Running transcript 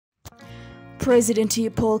President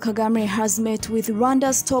Paul Kagame has met with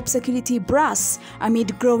Rwanda's top security brass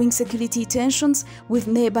amid growing security tensions with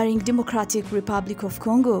neighboring Democratic Republic of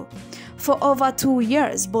Congo. For over 2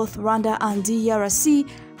 years, both Rwanda and DRC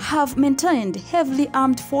have maintained heavily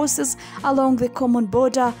armed forces along the common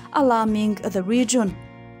border, alarming the region.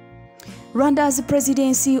 Rwanda's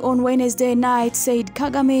presidency on Wednesday night said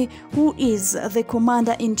Kagame, who is the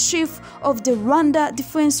commander-in-chief of the Rwanda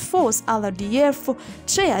Defense Force (RDF),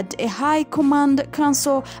 chaired a high command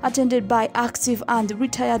council attended by active and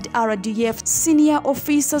retired RDF senior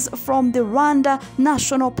officers from the Rwanda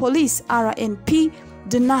National Police (RNP),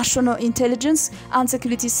 the National Intelligence and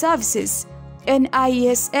Security Services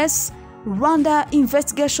 (NISS), Rwanda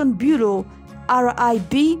Investigation Bureau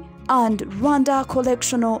 (RIB), and Rwanda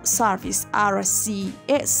Correctional Service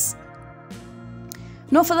 (RCS).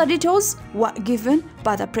 No further details were given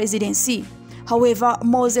by the presidency. However,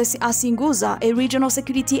 Moses Asinguza, a regional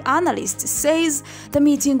security analyst, says the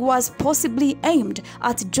meeting was possibly aimed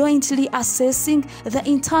at jointly assessing the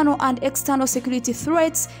internal and external security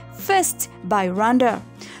threats faced by Rwanda.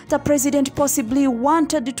 The president possibly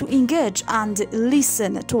wanted to engage and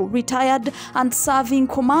listen to retired and serving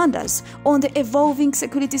commanders on the evolving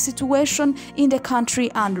security situation in the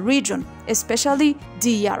country and region, especially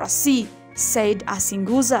DRC, said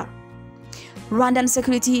Asinguza. Rwandan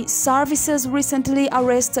Security Services recently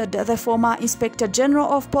arrested the former Inspector General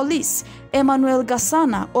of Police, Emmanuel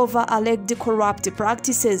Gasana, over alleged corrupt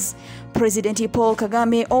practices. President Paul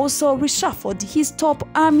Kagame also reshuffled his top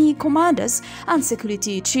army commanders and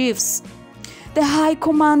security chiefs. The High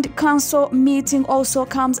Command Council meeting also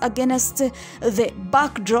comes against the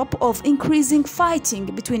backdrop of increasing fighting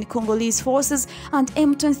between Congolese forces and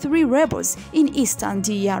M23 rebels in eastern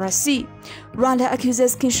DRC. Rwanda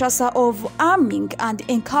accuses Kinshasa of arming and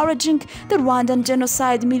encouraging the Rwandan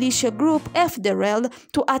genocide militia group FDLR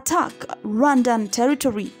to attack Rwandan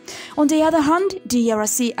territory. On the other hand,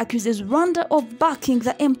 DRC accuses Rwanda of backing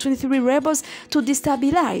the M23 rebels to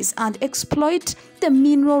destabilize and exploit the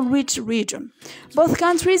mineral-rich region. Both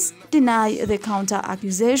countries deny the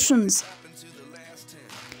counter-accusations.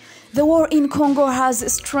 The war in Congo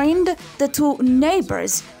has strained the two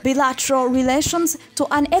neighbors' bilateral relations to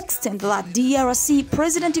an extent that DRC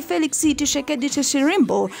President Felix Tshisekedi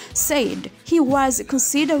said he was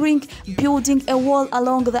considering building a wall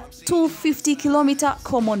along the 250-kilometer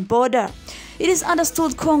common border. It is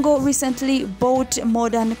understood Congo recently bought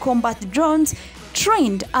modern combat drones,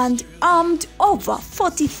 trained and armed over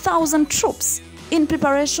 40,000 troops in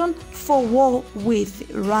preparation for war with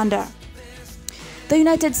Rwanda. The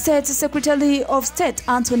United States Secretary of State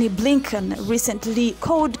Antony Blinken recently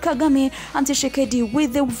called Kagame and Tshisekedi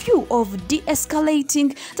with the view of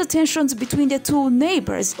de-escalating the tensions between the two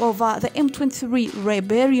neighbors over the M23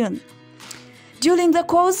 rebellion. During the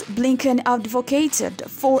calls, Blinken advocated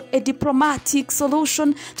for a diplomatic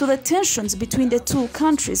solution to the tensions between the two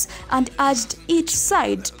countries and urged each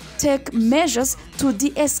side take measures to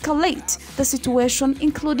de-escalate the situation,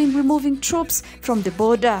 including removing troops from the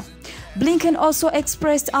border. Blinken also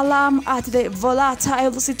expressed alarm at the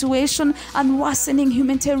volatile situation and worsening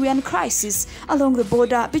humanitarian crisis along the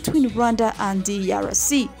border between Rwanda and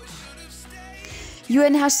DRC.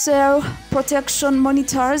 UNHCR protection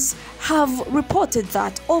monitors have reported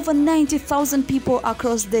that over 90,000 people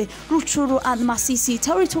across the Rutshuru and Masisi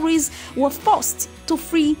territories were forced to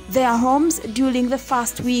flee their homes during the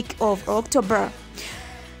first week of October.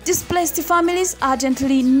 Displaced families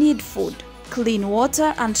urgently need food, clean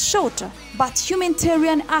water and shelter, but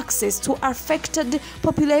humanitarian access to affected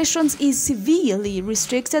populations is severely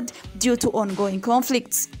restricted due to ongoing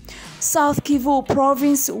conflicts. South Kivu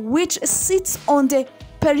province, which sits on the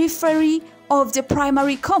periphery of the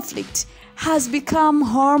primary conflict, has become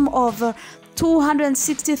home of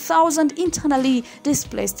 260,000 internally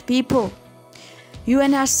displaced people.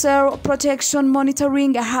 UNHCR protection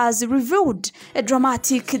monitoring has revealed a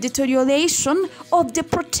dramatic deterioration of the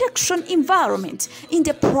protection environment in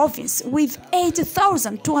the province, with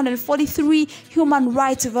 8,243 human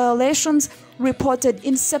rights violations reported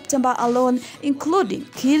in September alone, including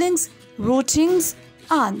killings, lootings,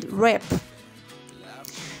 and rape.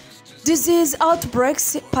 Disease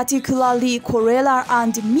outbreaks, particularly cholera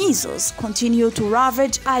and measles, continue to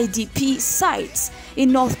ravage IDP sites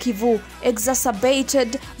in North Kivu,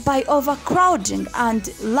 exacerbated by overcrowding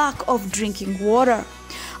and lack of drinking water.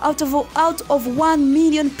 Out of 1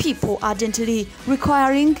 million people urgently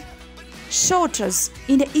requiring shelters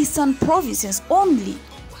in the eastern provinces, only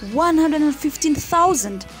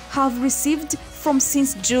 115,000 have received from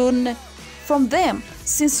them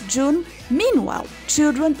since June Meanwhile,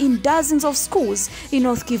 children in dozens of schools in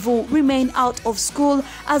North Kivu remain out of school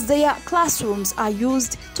as their classrooms are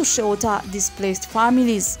used to shelter displaced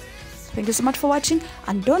families. Thank you so much for watching,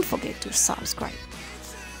 and don't forget to subscribe.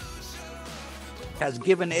 Has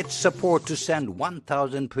given its support to send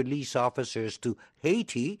 1,000 police officers to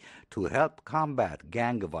Haiti to help combat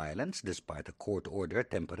gang violence, despite a court order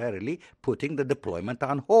temporarily putting the deployment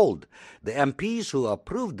on hold. The MPs who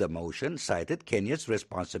approved the motion cited Kenya's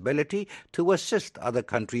responsibility to assist other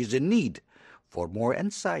countries in need. For more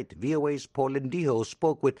insight, VOA's Paul Ndiho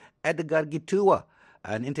spoke with Edgar Gitua,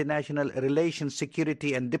 an international relations,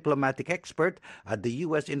 security, and diplomatic expert at the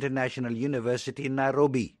U.S. International University in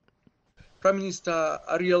Nairobi. Prime Minister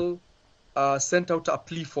Ariel sent out a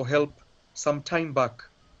plea for help some time back,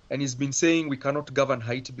 and he's been saying we cannot govern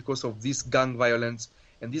Haiti because of this gang violence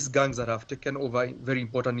and these gangs that have taken over very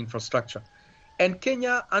important infrastructure. And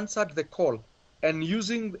Kenya answered the call, and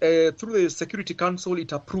using through the Security Council,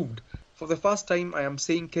 it approved. For the first time, I am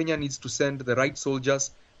saying Kenya needs to send the right soldiers,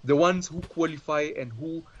 the ones who qualify and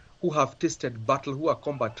who have tasted battle, who are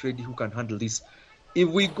combat ready, who can handle this. If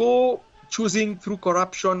we go choosing through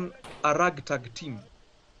corruption a ragtag team,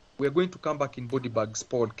 we are going to come back in body bags,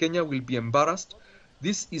 Paul. Kenya will be embarrassed.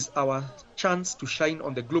 This is our chance to shine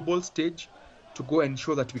on the global stage, to go and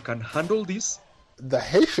show that we can handle this. The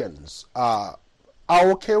Haitians are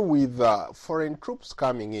okay with foreign troops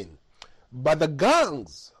coming in, but the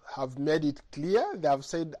gangs have made it clear. They have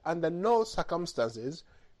said under no circumstances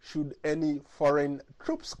should any foreign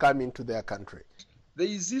troops come into their country. There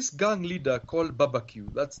is this gang leader called Barbecue.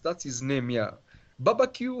 That's his name, yeah.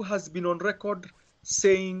 Barbecue has been on record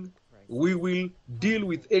saying we will deal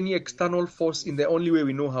with any external force in the only way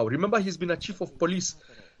we know how. Remember, he's been a chief of police.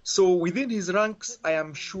 So within his ranks, I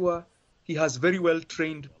am sure he has very well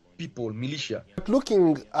trained people, militia.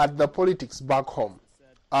 Looking at the politics back home,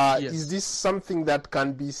 Yes. Is this something that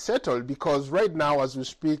can be settled? Because right now, as we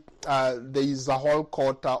speak, there is a whole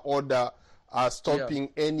court order stopping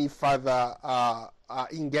any further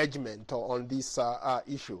engagement on this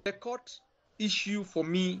issue. The court issue, for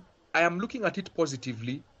me, I am looking at it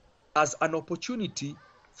positively as an opportunity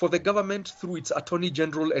for the government, through its attorney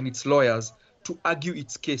general and its lawyers, to argue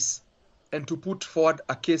its case and to put forward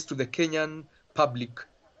a case to the Kenyan public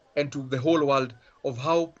and to the whole world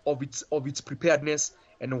of its preparedness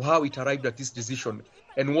and how it arrived at this decision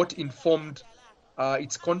and what informed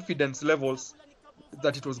its confidence levels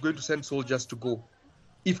that it was going to send soldiers to go.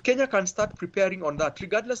 If Kenya can start preparing on that,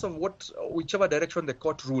 regardless of whichever direction the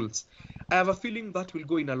court rules, I have a feeling that will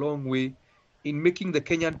go in a long way in making the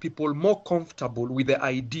Kenyan people more comfortable with the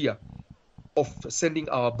idea of sending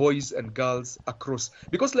our boys and girls across.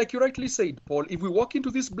 Because like you rightly said, Paul, if we walk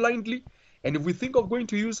into this blindly, and if we think of going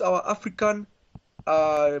to use our African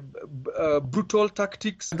brutal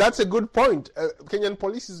tactics. That's a good point. Kenyan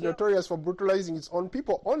police is notorious for brutalizing its own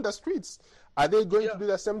people on the streets. Are they going to do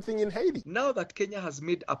the same thing in Haiti? Now that Kenya has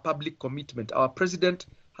made a public commitment, our president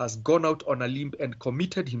has gone out on a limb and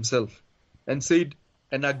committed himself and said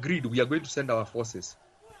and agreed we are going to send our forces.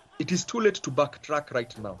 It is too late to backtrack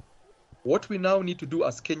right now. What we now need to do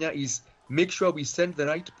as Kenya is make sure we send the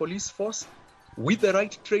right police force with the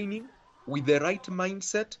right training, with the right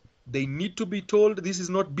mindset. They need to be told this is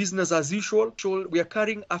not business as usual. We are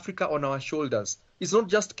carrying Africa on our shoulders. It's not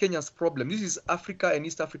just Kenya's problem. This is Africa and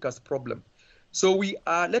East Africa's problem. So we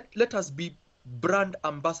are let us be brand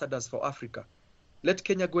ambassadors for Africa. Let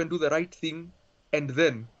Kenya go and do the right thing, and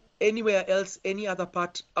then anywhere else, any other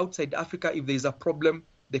part outside Africa, if there is a problem,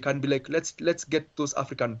 they can be like, let's get those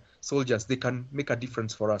African soldiers. They can make a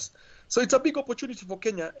difference for us. So it's a big opportunity for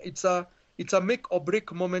Kenya. It's a make or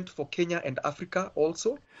break moment for Kenya and Africa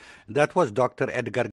also. That was Dr. Edgar